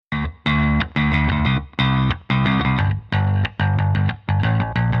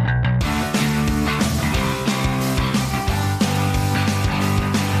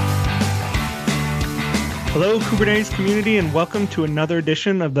Hello, Kubernetes community, and welcome to another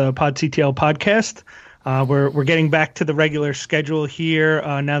edition of the PodCTL podcast. We're getting back to the regular schedule here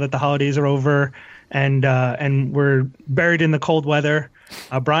now that the holidays are over, and we're buried in the cold weather.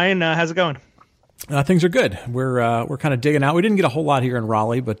 Brian, how's it going? Things are good. We're kind of digging out. We didn't get a whole lot here in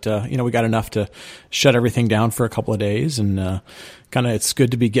Raleigh, but we got enough to shut everything down for a couple of days, and it's good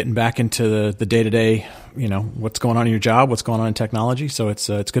to be getting back into the day-to-day. What's going on in your job, what's going on in technology. So it's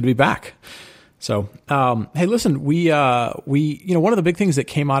good to be back. So, hey, listen, we one of the big things that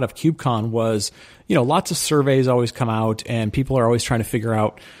came out of KubeCon was, lots of surveys always come out and people are always trying to figure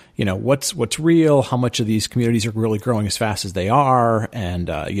out, what's real, how much of these communities are really growing as fast as they are, and,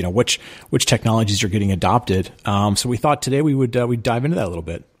 which technologies are getting adopted. So we thought today we'd dive into that a little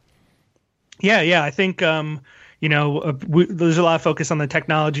bit. Yeah. I think, there's a lot of focus on the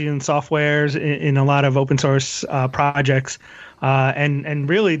technology and softwares in a lot of open source projects. And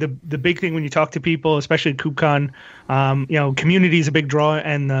really the big thing when you talk to people, especially at KubeCon, community is a big draw,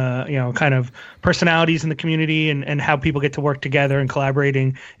 and the, kind of personalities in the community and how people get to work together and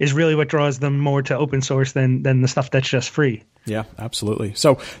collaborating is really what draws them more to open source than the stuff that's just free. Yeah, absolutely.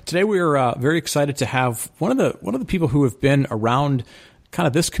 So today we're very excited to have one of the people who have been around kind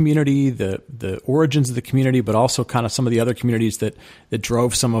of this community, the origins of the community, but also kind of some of the other communities that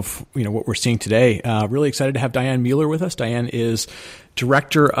drove some of what we're seeing today. Really excited to have Diane Mueller with us. Diane is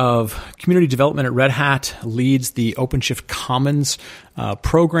Director of Community Development at Red Hat, leads the OpenShift Commons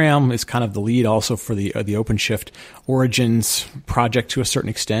program, is kind of the lead also for the OpenShift Origins project to a certain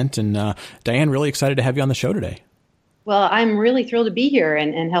extent. And Diane, really excited to have you on the show today. Well, I'm really thrilled to be here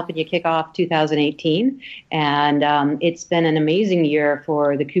and helping you kick off 2018. And it's been an amazing year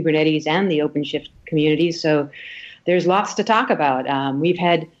for the Kubernetes and the OpenShift communities. So there's lots to talk about. We've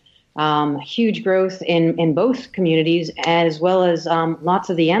had huge growth in both communities, as well as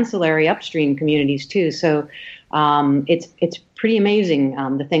lots of the ancillary upstream communities too. So it's pretty amazing,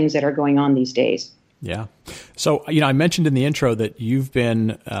 the things that are going on these days. Yeah. So, I mentioned in the intro that you've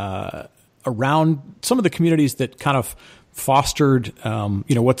been around some of the communities that kind of fostered,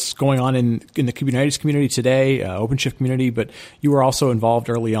 what's going on in the Kubernetes community today, OpenShift community, but you were also involved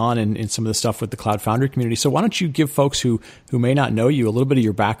early on in some of the stuff with the Cloud Foundry community. So why don't you give folks who may not know you a little bit of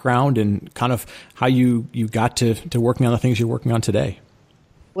your background and kind of how you got to working on the things you're working on today?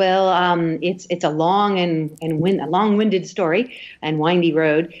 Well, it's a long a long-winded story and windy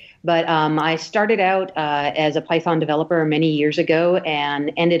road. But I started out as a Python developer many years ago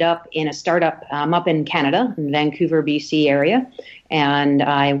and ended up in a startup up in Canada, in Vancouver, BC area. And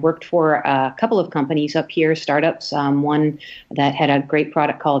I worked for a couple of companies up here, startups, one that had a great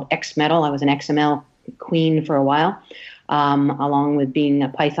product called XMetal. I was an XML queen for a while, along with being a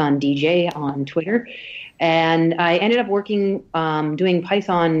Python DJ on Twitter. And I ended up working, doing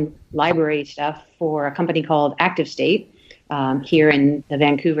Python library stuff for a company called ActiveState. Here in the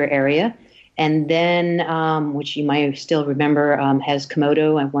Vancouver area. And then, which you might still remember, has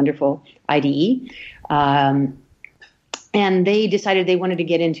Komodo, a wonderful IDE. And they decided they wanted to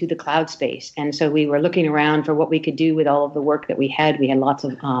get into the cloud space. And so we were looking around for what we could do with all of the work that we had. We had lots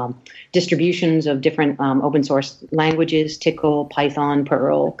of distributions of different open source languages, Tcl, Python,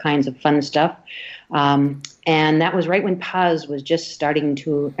 Perl, kinds of fun stuff. And that was right when Paz was just starting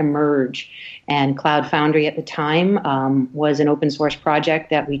to emerge. And Cloud Foundry at the time was an open source project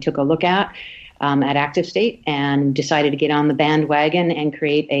that we took a look at ActiveState and decided to get on the bandwagon and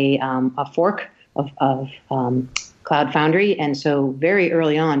create a fork of Cloud Foundry. And so very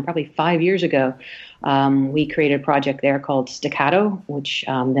early on, probably 5 years ago, we created a project there called Staccato, which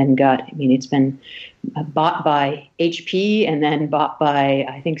then it's been bought by HP and then bought by,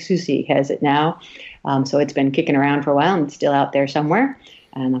 I think SUSE has it now. So it's been kicking around for a while and it's still out there somewhere.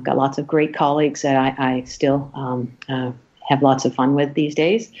 And I've got lots of great colleagues that I still have lots of fun with these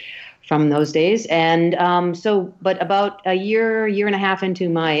days from those days. And but about a year and a half into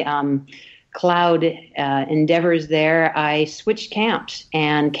my cloud endeavors there, I switched camps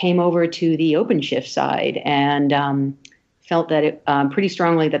and came over to the OpenShift side and felt that it pretty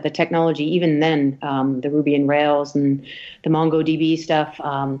strongly that the technology, even then, the Ruby and Rails and the MongoDB stuff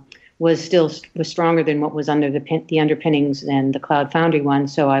was stronger than what was under the underpinnings and the Cloud Foundry one.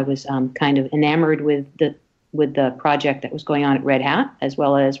 So I was kind of enamored with the project that was going on at Red Hat, as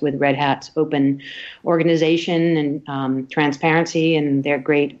well as with Red Hat's open organization and transparency and their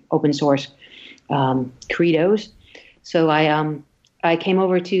great open source credos. So I came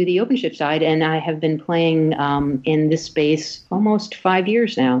over to the OpenShift side, and I have been playing in this space almost 5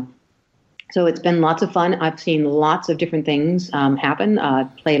 years now. So it's been lots of fun. I've seen lots of different things happen.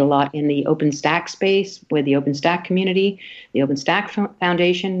 I've played a lot in the OpenStack space with the OpenStack community, the OpenStack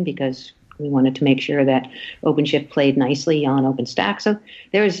Foundation, because We wanted to make sure that OpenShift played nicely on OpenStack. So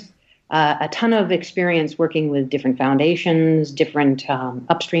there's a ton of experience working with different foundations, different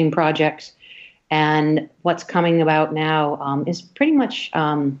upstream projects. And what's coming about now is pretty much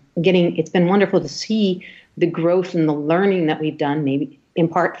it's been wonderful to see the growth and the learning that we've done, maybe in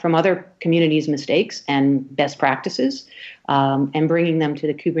part from other communities' mistakes and best practices, and bringing them to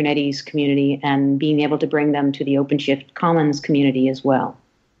the Kubernetes community and being able to bring them to the OpenShift Commons community as well.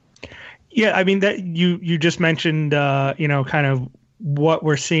 Yeah, I mean, that you just mentioned, kind of what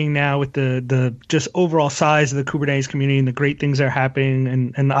we're seeing now with the just overall size of the Kubernetes community and the great things that are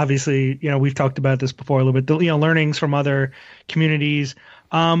happening. And obviously, we've talked about this before a little bit, learnings from other communities.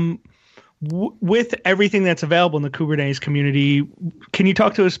 With everything that's available in the Kubernetes community, can you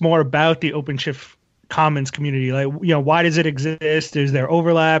talk to us more about the OpenShift Commons community? Like, why does it exist? Is there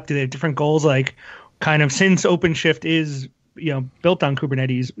overlap? Do they have different goals? Like, kind of since OpenShift is, built on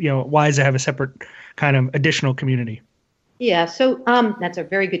Kubernetes, why does it have a separate kind of additional community? Yeah, so that's a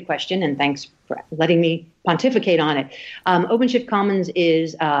very good question, and thanks for letting me pontificate on it. OpenShift Commons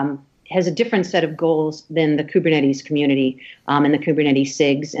has a different set of goals than the Kubernetes community and the Kubernetes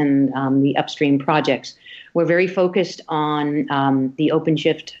SIGs and the upstream projects. We're very focused on the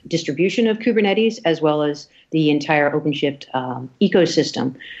OpenShift distribution of Kubernetes as well as the entire OpenShift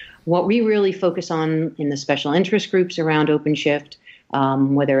ecosystem. What we really focus on in the special interest groups around OpenShift,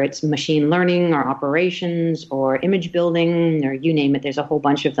 whether it's machine learning or operations or image building or you name it, there's a whole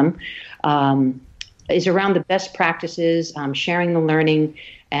bunch of them, is around the best practices, sharing the learning,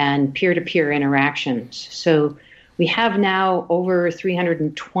 and peer-to-peer interactions. So we have now over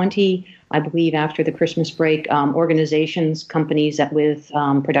 320, I believe, after the Christmas break, organizations, companies that with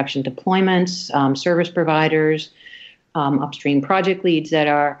production deployments, service providers, upstream project leads that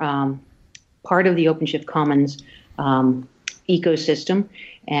are part of the OpenShift Commons ecosystem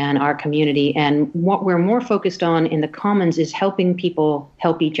and our community. And what we're more focused on in the Commons is helping people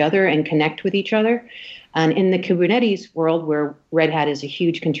help each other and connect with each other. And in the Kubernetes world, where Red Hat is a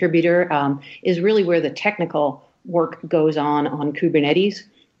huge contributor, is really where the technical work goes on Kubernetes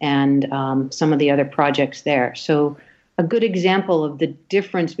and some of the other projects there. So a good example of the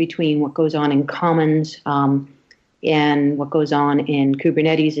difference between what goes on in Commons and what goes on in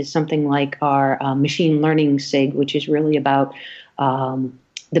Kubernetes is something like our machine learning SIG, which is really about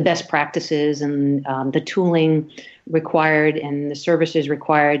the best practices and the tooling required and the services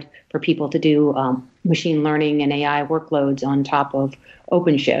required for people to do machine learning and AI workloads on top of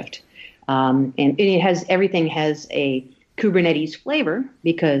OpenShift. And everything has a Kubernetes flavor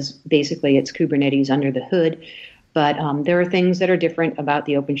because basically it's Kubernetes under the hood. But there are things that are different about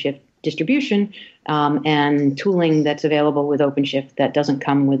the OpenShift distribution and tooling that's available with OpenShift that doesn't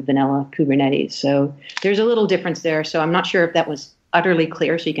come with vanilla Kubernetes. So there's a little difference there. So I'm not sure if that was utterly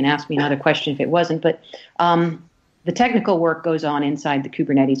clear, so you can ask me another question if it wasn't. But the technical work goes on inside the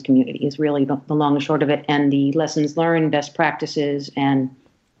Kubernetes community is really the long and short of it. And the lessons learned, best practices, and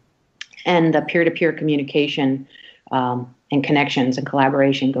the peer-to-peer communication and connections and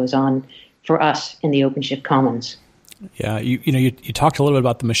collaboration goes on for us in the OpenShift Commons. Yeah, you talked a little bit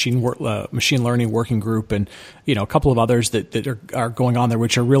about the machine learning working group and a couple of others that are going on there,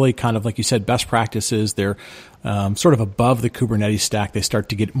 which are really kind of like you said, best practices. They're sort of above the Kubernetes stack. They start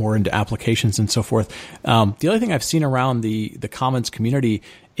to get more into applications and so forth. The other thing I've seen around the Commons community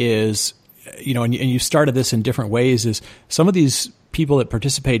is and you started this in different ways. Is some of these people that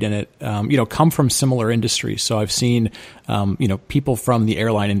participate in it, come from similar industries. So I've seen, people from the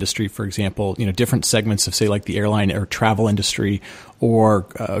airline industry, for example, different segments of, say, like the airline or travel industry, or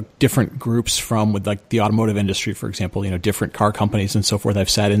different groups from with like the automotive industry, for example, different car companies and so forth. I've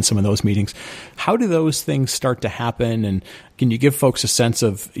sat in some of those meetings. How do those things start to happen? And can you give folks a sense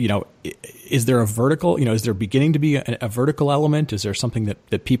of, is there a vertical, is there beginning to be a vertical element? Is there something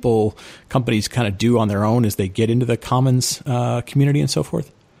that companies kind of do on their own as they get into the Commons community and so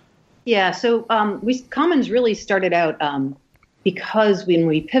forth? Yeah, so Commons really started out because when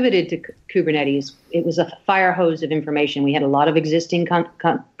we pivoted to Kubernetes, it was a fire hose of information. We had a lot of existing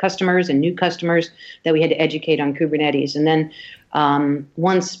customers and new customers that we had to educate on Kubernetes. And then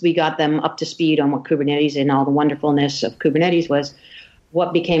once we got them up to speed on what Kubernetes and all the wonderfulness of Kubernetes was,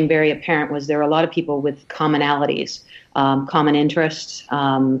 what became very apparent was there are a lot of people with commonalities, common interests.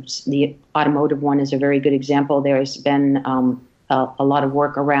 The automotive one is a very good example. There's been a lot of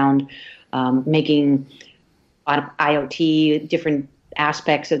work around making IoT, different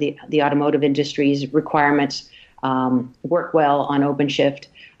aspects of the automotive industry's requirements work well on OpenShift.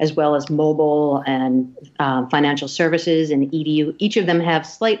 as well as mobile and financial services and EDU. Each of them have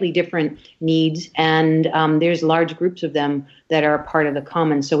slightly different needs, and there's large groups of them that are part of the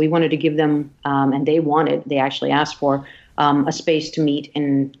Commons. So we wanted to give them, and they actually asked for a space to meet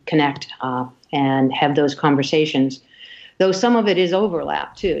and connect and have those conversations. Though some of it is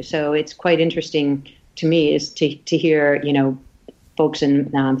overlap too, so it's quite interesting to me is to hear folks in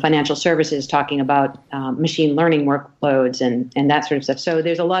financial services talking about machine learning workloads and that sort of stuff. So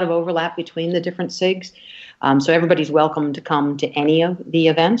there's a lot of overlap between the different SIGs. So everybody's welcome to come to any of the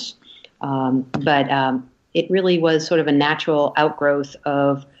events. But it really was sort of a natural outgrowth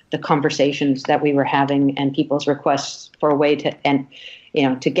of the conversations that we were having and people's requests for a way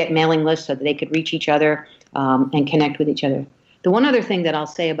to get mailing lists so that they could reach each other and connect with each other. The one other thing that I'll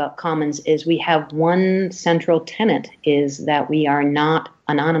say about Commons is we have one central tenet is that we are not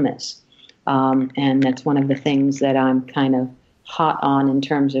anonymous. And that's one of the things that I'm kind of hot on in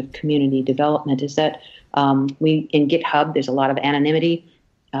terms of community development is that we in GitHub, there's a lot of anonymity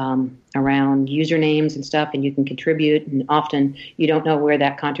around usernames and stuff, and you can contribute. And often you don't know where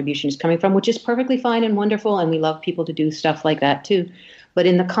that contribution is coming from, which is perfectly fine and wonderful. And we love people to do stuff like that too. But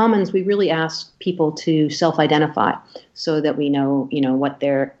in the Commons, we really ask people to self-identify so that we know, what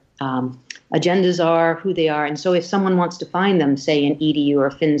their agendas are, who they are. And so if someone wants to find them, say in EDU or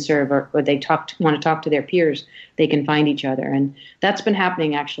FinServ, or they want to talk to their peers, they can find each other. And that's been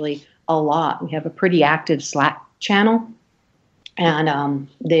happening actually a lot. We have a pretty active Slack channel. And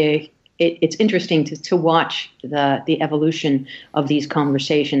it's interesting to watch the evolution of these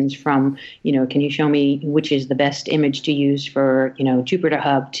conversations from, can you show me which is the best image to use for, Jupyter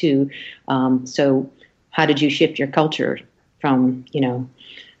Hub to, so how did you shift your culture from,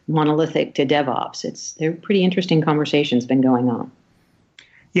 monolithic to DevOps? They're pretty interesting conversations been going on.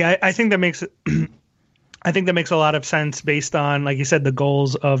 Yeah, I think that makes a lot of sense based on, like you said, the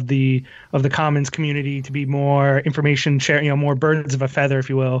goals of the Commons community to be more information sharing, more birds of a feather, if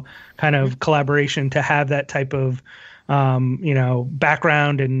you will, kind of collaboration, to have that type of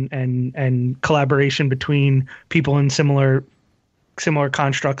background and collaboration between people in similar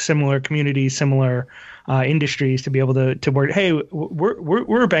constructs, similar communities, similar industries, to be able to work. Hey,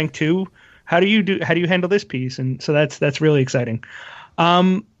 we're a bank too. How do you handle this piece? And so that's really exciting.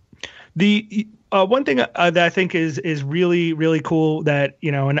 One thing that I think is really, really cool that,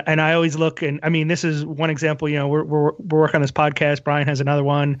 and I always look, and I mean, this is one example, we're working on this podcast. Brian has another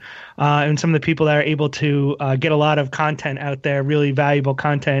one, and some of the people that are able to get a lot of content out there, really valuable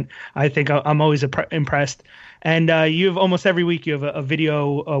content. I think I'm always impressed. And you have almost every week, you have a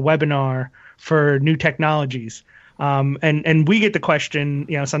video, a webinar for new technologies. And we get the question,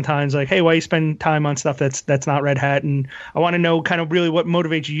 sometimes like, hey, why you spend time on stuff that's not Red Hat? And I want to know kind of really what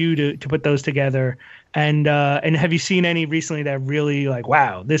motivates you to put those together. And have you seen any recently that really like,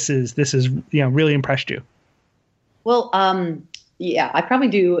 wow, this is really impressed you? Well, yeah, I probably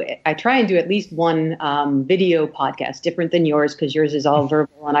do. I try and do at least one video podcast, different than yours, because yours is all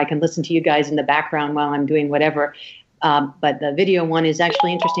verbal and I can listen to you guys in the background while I'm doing whatever. But the video one is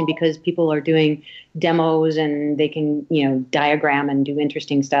actually interesting because people are doing demos and they can, diagram and do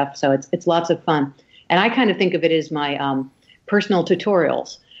interesting stuff. So it's lots of fun. And I kind of think of it as my personal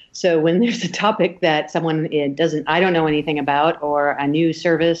tutorials. So when there's a topic that someone I don't know anything about, or a new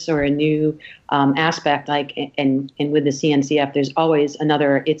service or a new aspect, like and with the CNCF, there's always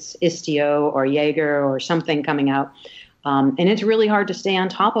another, it's Istio or Jaeger or something coming out. And it's really hard to stay on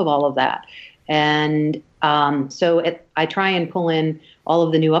top of all of that. And I try and pull in all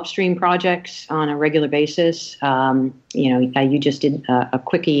of the new upstream projects on a regular basis. You just did a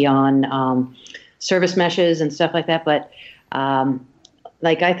quickie on service meshes and stuff like that. But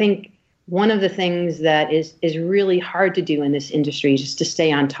I think one of the things that is really hard to do in this industry is just to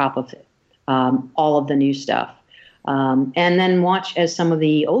stay on top of it, all of the new stuff. And then watch as some of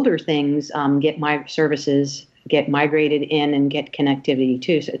the older things get migrated in and get connectivity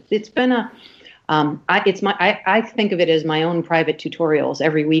too. So it's been I think of it as my own private tutorials.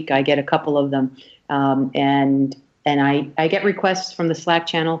 Every week I get a couple of them, and I get requests from the Slack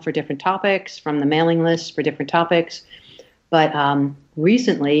channel for different topics, from the mailing list for different topics. But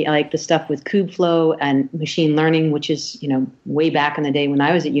recently, like the stuff with Kubeflow and machine learning, which is way back in the day when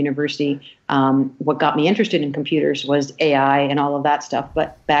I was at university, what got me interested in computers was AI and all of that stuff.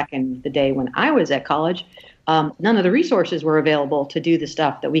 But back in the day when I was at college, none of the resources were available to do the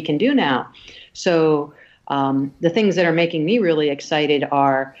stuff that we can do now. So the things that are making me really excited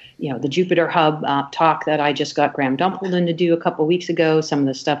are, the Jupyter Hub talk that I just got Graham Dumpleton to do a couple weeks ago, some of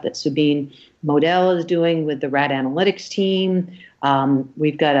the stuff that Sabine Modell is doing with the RAD Analytics team.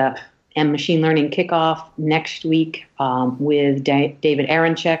 We've got and machine learning kickoff next week with David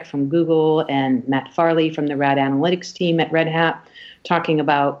Aronchek from Google and Matt Farley from the RAD Analytics team at Red Hat, talking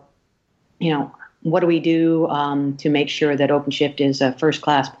about, what do we do to make sure that OpenShift is a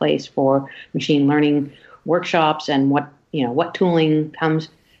first-class place for machine learning workshops, and what tooling comes.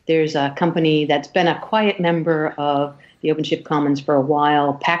 There's a company that's been a quiet member of the OpenShift Commons for a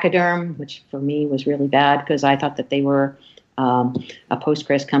while, Pachyderm, which for me was really bad because I thought that they were a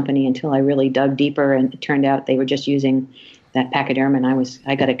Postgres company until I really dug deeper, and it turned out they were just using that Pachyderm, and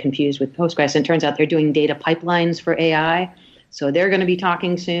I got it confused with Postgres. And it turns out they're doing data pipelines for AI, so they're going to be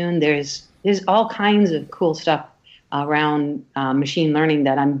talking soon. There's all kinds of cool stuff around machine learning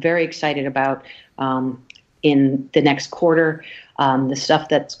that I'm very excited about in the next quarter. The stuff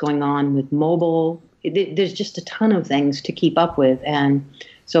that's going on with mobile, there's just a ton of things to keep up with, and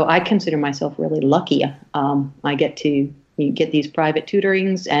so I consider myself really lucky. I get to get these private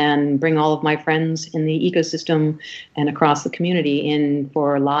tutorings and bring all of my friends in the ecosystem and across the community in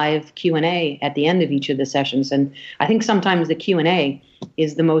for live Q&A at the end of each of the sessions. And I think sometimes the Q&A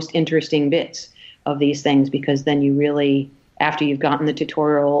is the most interesting bits of these things, because then you really, after you've gotten the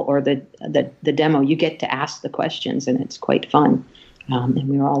tutorial or the demo, you get to ask the questions, and it's quite fun. And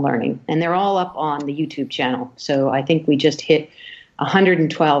we're all learning. And they're all up on the YouTube channel. So I think we just hit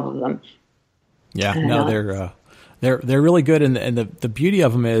 112 of them. Yeah, they're really good, and the beauty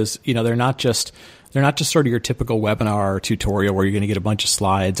of them is, they're not just sort of your typical webinar or tutorial where you're going to get a bunch of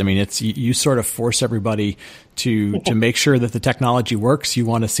slides. I mean, it's you sort of force everybody to make sure that the technology works. You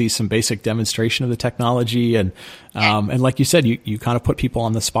want to see some basic demonstration of the technology, and like you said, you kind of put people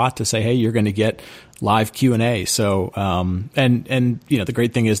on the spot to say, hey, you're going to get live Q&A. So and the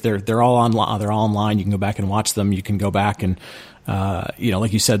great thing is they're all online. They're all online. You can go back and watch them. You can go back and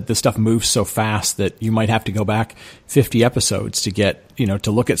like you said, this stuff moves so fast that you might have to go back 50 episodes to get,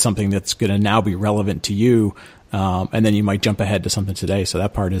 to look at something that's going to now be relevant to you. And then you might jump ahead to something today. So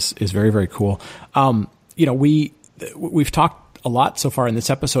that part is very, very cool. We've talked a lot so far in this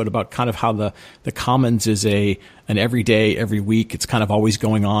episode about kind of how the Commons is an everyday, every week. It's kind of always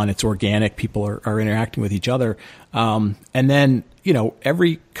going on. It's organic. People are interacting with each other. And then,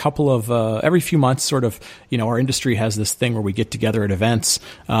 every few months, sort of, our industry has this thing where we get together at events.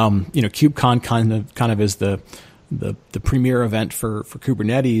 KubeCon kind of is the premier event for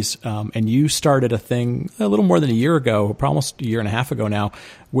Kubernetes. And you started a thing a little more than a year ago, almost a year and a half ago now,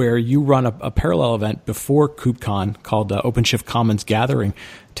 where you run a parallel event before KubeCon called OpenShift Commons Gathering.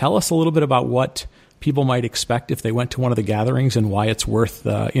 Tell us a little bit about what people might expect if they went to one of the gatherings, and why it's worth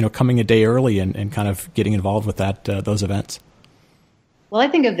coming a day early and kind of getting involved with those events. Well, I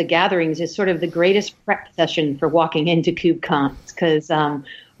think of the gatherings as sort of the greatest prep session for walking into KubeCon, because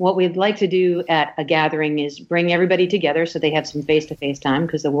what we'd like to do at a gathering is bring everybody together so they have some face-to-face time,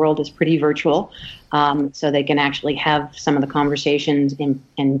 because the world is pretty virtual, so they can actually have some of the conversations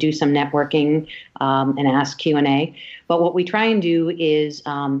and do some networking and ask Q&A. But what we try and do is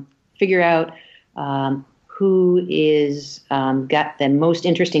figure out who is got the most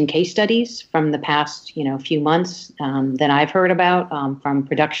interesting case studies from the past few months that I've heard about from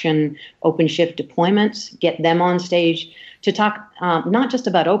production OpenShift deployments, get them on stage to talk not just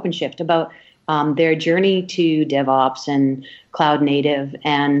about OpenShift, about their journey to DevOps and cloud native,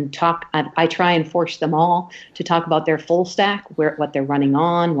 and talk. I try and force them all to talk about their full stack, what they're running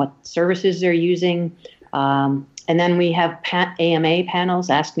on, what services they're using. And then we have AMA panels,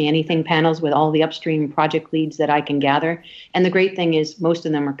 Ask Me Anything panels, with all the upstream project leads that I can gather. And the great thing is most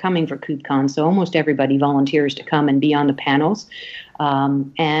of them are coming for KubeCon, so almost everybody volunteers to come and be on the panels.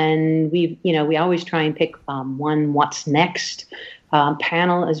 And we always try and pick one What's Next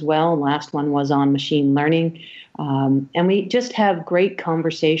panel as well. The last one was on machine learning. And we just have great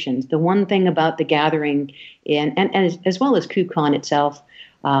conversations. The one thing about the gathering, and as well as KubeCon itself,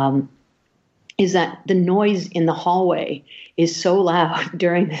 is that the noise in the hallway is so loud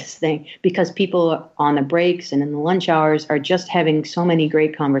during this thing, because people on the breaks and in the lunch hours are just having so many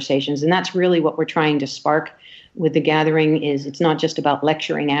great conversations. And that's really what we're trying to spark with the gathering. Is it's not just about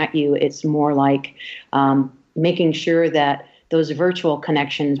lecturing at you. It's more like making sure that those virtual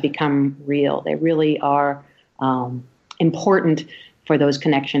connections become real. They really are important for those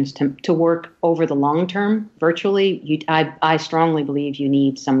connections to work over the long term virtually. I strongly believe you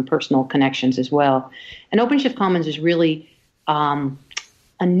need some personal connections as well. And OpenShift Commons is really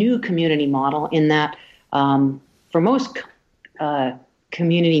a new community model in that for most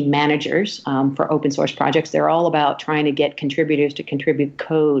community managers for open source projects, they're all about trying to get contributors to contribute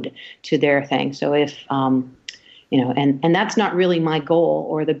code to their thing. So if and that's not really my goal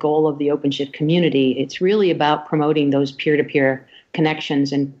or the goal of the OpenShift community. It's really about promoting those peer-to-peer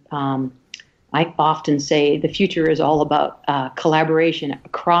connections. And I often say the future is all about collaboration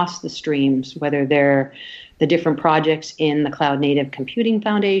across the streams, whether they're the different projects in the Cloud Native Computing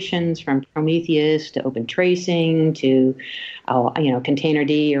Foundations, from Prometheus to Open Tracing to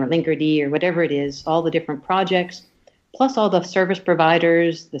Containerd or Linkerd or whatever it is, all the different projects, plus all the service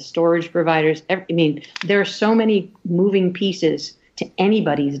providers, the storage providers. There are so many moving pieces to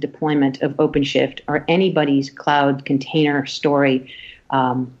anybody's deployment of OpenShift or anybody's cloud container story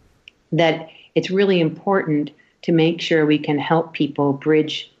that it's really important to make sure we can help people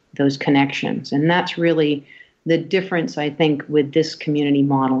bridge those connections. And that's really the difference, I think, with this community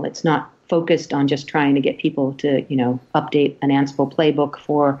model. It's not focused on just trying to get people to, update an Ansible playbook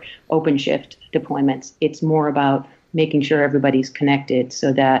for OpenShift deployments. It's more about making sure everybody's connected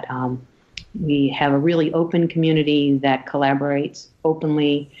so that we have a really open community that collaborates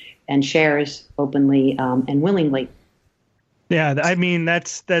openly and shares openly and willingly. Yeah,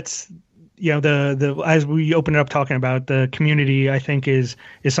 that's the as we open it up talking about the community, I think is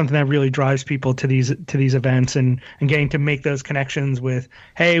something that really drives people to these events and getting to make those connections with,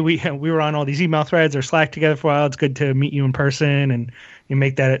 hey, we were on all these email threads or Slack together for a while. It's good to meet you in person and you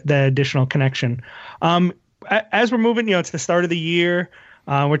make that additional connection. As we're moving, it's the start of the year.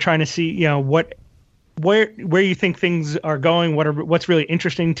 We're trying to see, where you think things are going. What's really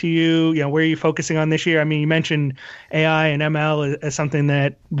interesting to you? Where are you focusing on this year? You mentioned AI and ML as something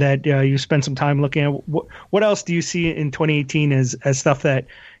that you spent some time looking at. What else do you see in 2018 as stuff that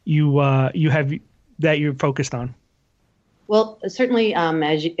you have that you're focused on? Well, certainly,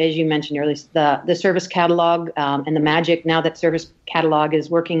 as you mentioned earlier, the service catalog and the magic now that service catalog is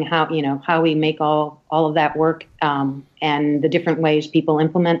working, how we make all of that work and the different ways people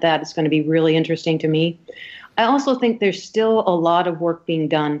implement that is going to be really interesting to me. I also think there's still a lot of work being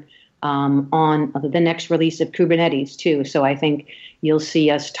done on the next release of Kubernetes too. So I think you'll see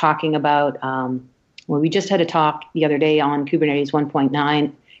us talking about. We just had a talk the other day on Kubernetes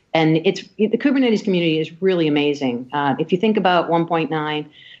 1.9. And the Kubernetes community is really amazing. If you think about 1.9,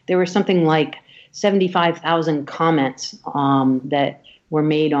 there were something like 75,000 comments that were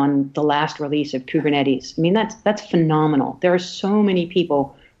made on the last release of Kubernetes. That's phenomenal. There are so many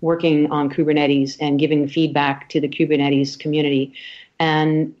people working on Kubernetes and giving feedback to the Kubernetes community.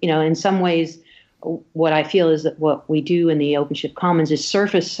 And, in some ways, what I feel is that what we do in the OpenShift Commons is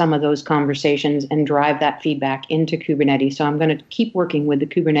surface some of those conversations and drive that feedback into Kubernetes. So I'm going to keep working with the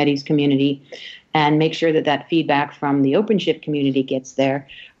Kubernetes community and make sure that feedback from the OpenShift community gets there.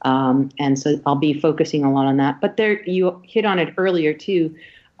 And so I'll be focusing a lot on that. But there, you hit on it earlier too.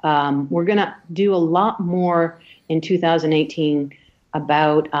 We're going to do a lot more in 2018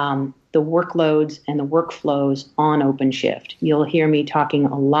 about the workloads and the workflows on OpenShift. You'll hear me talking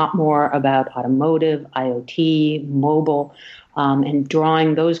a lot more about automotive, IoT, mobile, and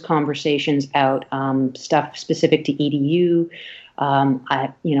drawing those conversations out, stuff specific to EDU. I'm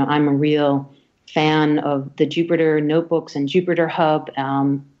a real fan of the Jupyter notebooks and Jupyter Hub,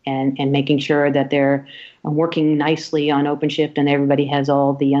 and making sure that they're working nicely on OpenShift and everybody has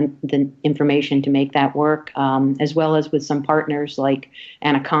all the information to make that work, as well as with some partners like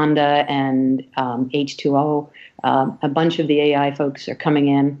Anaconda and H2O. A bunch of the AI folks are coming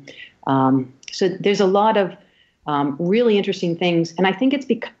in. So there's a lot of really interesting things. And I think it's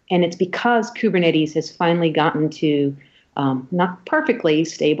because Kubernetes has finally gotten to not perfectly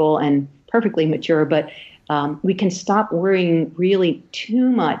stable and perfectly mature, but we can stop worrying really too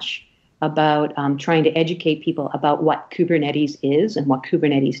much about trying to educate people about what Kubernetes is and what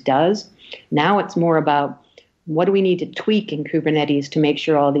Kubernetes does. Now it's more about what do we need to tweak in Kubernetes to make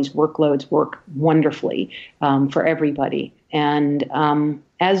sure all these workloads work wonderfully for everybody. And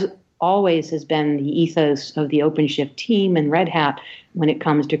as always has been the ethos of the OpenShift team and Red Hat when it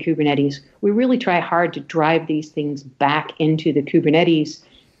comes to Kubernetes, we really try hard to drive these things back into the Kubernetes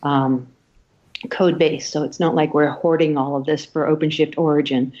code base. So it's not like we're hoarding all of this for OpenShift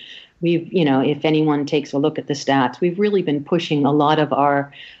origin. We've, if anyone takes a look at the stats, we've really been pushing a lot of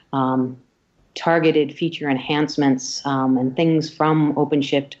our targeted feature enhancements and things from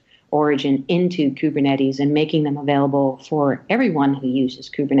OpenShift origin into Kubernetes and making them available for everyone who uses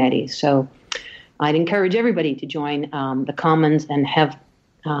Kubernetes. So I'd encourage everybody to join the Commons and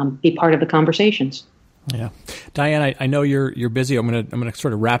be part of the conversations. Yeah, Diane, I know you're busy. I'm gonna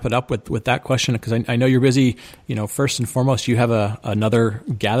sort of wrap it up with that question because I know you're busy. First and foremost, you have another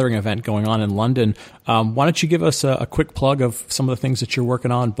gathering event going on in London. Why don't you give us a quick plug of some of the things that you're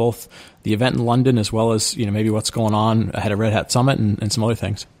working on, both the event in London as well as maybe what's going on ahead of Red Hat Summit and some other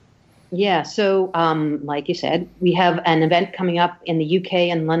things. Yeah, so like you said, we have an event coming up in the UK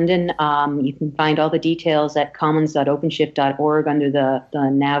and London. You can find all the details at commons.openshift.org under the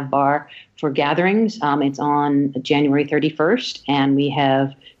nav bar for gatherings. It's on January 31st, and we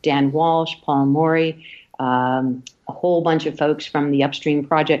have Dan Walsh, Paul Morey, a whole bunch of folks from the upstream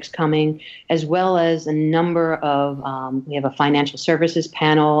projects coming, as well as a number of, we have a financial services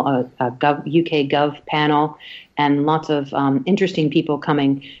panel, a UK Gov panel, and lots of interesting people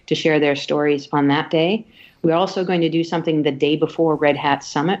coming to share their stories on that day. We're also going to do something the day before Red Hat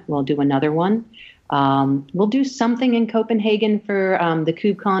Summit. We'll do another one. We'll do something in Copenhagen for the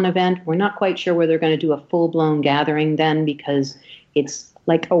KubeCon event. We're not quite sure whether they're going to do a full-blown gathering then, because it's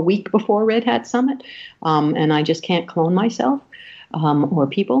like a week before Red Hat Summit, and I just can't clone myself or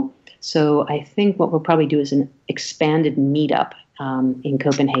people. So I think what we'll probably do is an expanded meetup in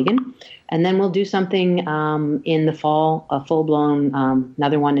Copenhagen. And then we'll do something in the fall, a full-blown,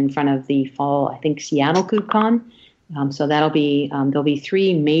 another one in front of the fall, I think, Seattle KubeCon. So that'll be, there'll be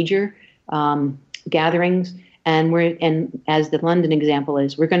 3 major gatherings. And as the London example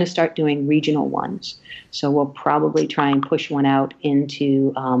is, we're going to start doing regional ones. So we'll probably try and push one out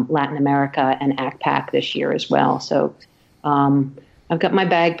into Latin America and ACPAC this year as well. So I've got my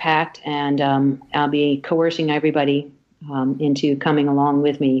bag packed, and I'll be coercing everybody into coming along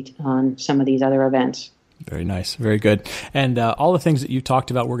with me on some of these other events. Very nice. Very good. And all the things that you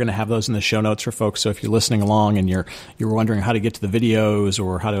talked about, we're going to have those in the show notes for folks. So if you're listening along and you're wondering how to get to the videos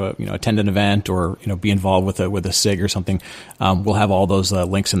or how to attend an event or be involved with a SIG or something, we'll have all those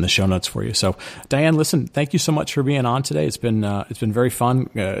links in the show notes for you. So Diane, listen, thank you so much for being on today. It's been very fun.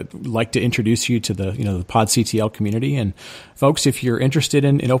 Like to introduce you to the PodCTL community. And folks, if you're interested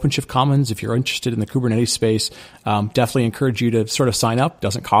in OpenShift Commons, if you're interested in the Kubernetes space, definitely encourage you to sort of sign up. It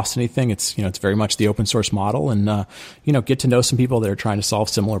doesn't cost anything. It's it's very much the open source model, and get to know some people that are trying to solve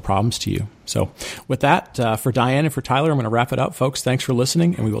similar problems to you. So with that, for Diane and for Tyler, I'm going to wrap it up. Folks, thanks for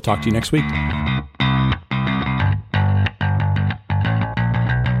listening, and we will talk to you next week.